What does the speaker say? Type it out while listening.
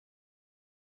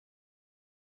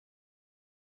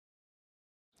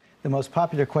The most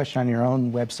popular question on your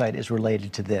own website is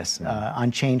related to this.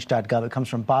 On change.gov, it comes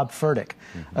from Bob Furtick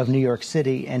of New York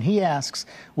City, and he asks,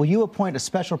 will you appoint a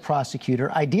special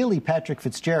prosecutor, ideally Patrick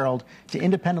Fitzgerald, to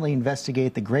independently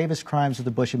investigate the gravest crimes of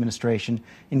the Bush administration,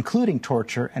 including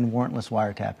torture and warrantless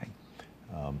wiretapping?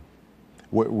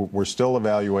 We're still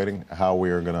evaluating how we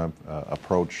are going to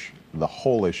approach the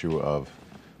whole issue of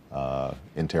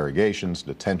interrogations,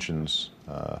 detentions,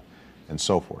 and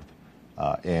so forth.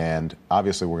 And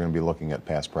obviously we're going to be looking at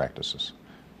past practices.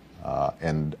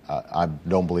 And I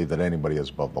don't believe that anybody is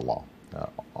above the law.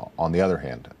 On the other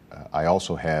hand, I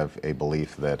also have a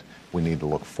belief that we need to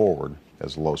look forward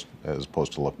as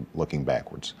opposed to looking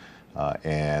backwards.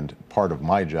 And part of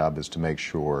my job is to make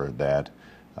sure that,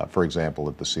 for example,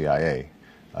 at the CIA,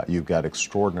 you've got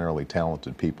extraordinarily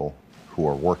talented people who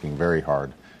are working very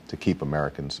hard to keep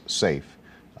Americans safe.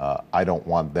 I don't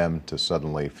want them to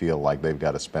suddenly feel like they've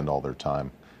got to spend all their time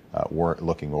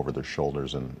looking over their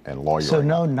shoulders and lawyering. So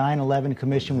no 9/11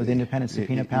 commission with independent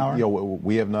subpoena power? You know,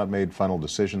 we have not made final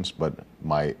decisions, but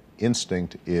my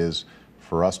instinct is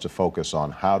for us to focus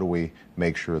on how do we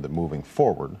make sure that moving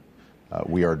forward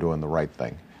we are doing the right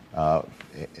thing.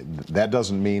 That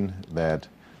doesn't mean that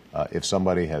if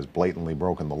somebody has blatantly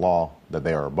broken the law that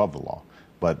they are above the law.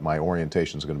 But my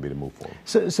orientation is going to be to move forward.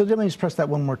 So let me just press that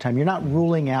one more time. You're not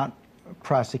ruling out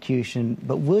prosecution,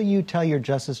 but will you tell your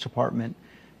Justice Department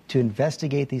to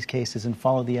investigate these cases and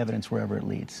follow the evidence wherever it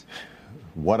leads?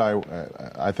 What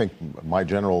I think my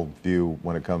general view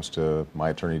when it comes to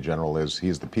my Attorney General is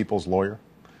he's the people's lawyer.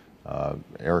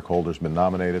 Eric Holder's been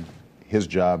nominated. His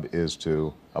job is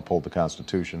to uphold the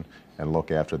Constitution and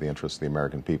look after the interests of the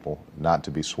American people, not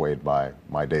to be swayed by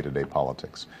my day-to-day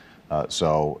politics.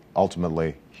 So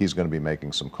ultimately, he's going to be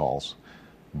making some calls.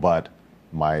 But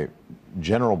my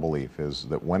general belief is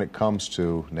that when it comes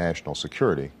to national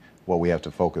security, what we have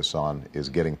to focus on is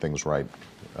getting things right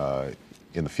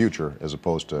in the future as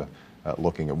opposed to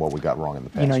looking at what we got wrong in the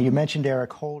past. You know, you mentioned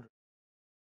Eric Holder.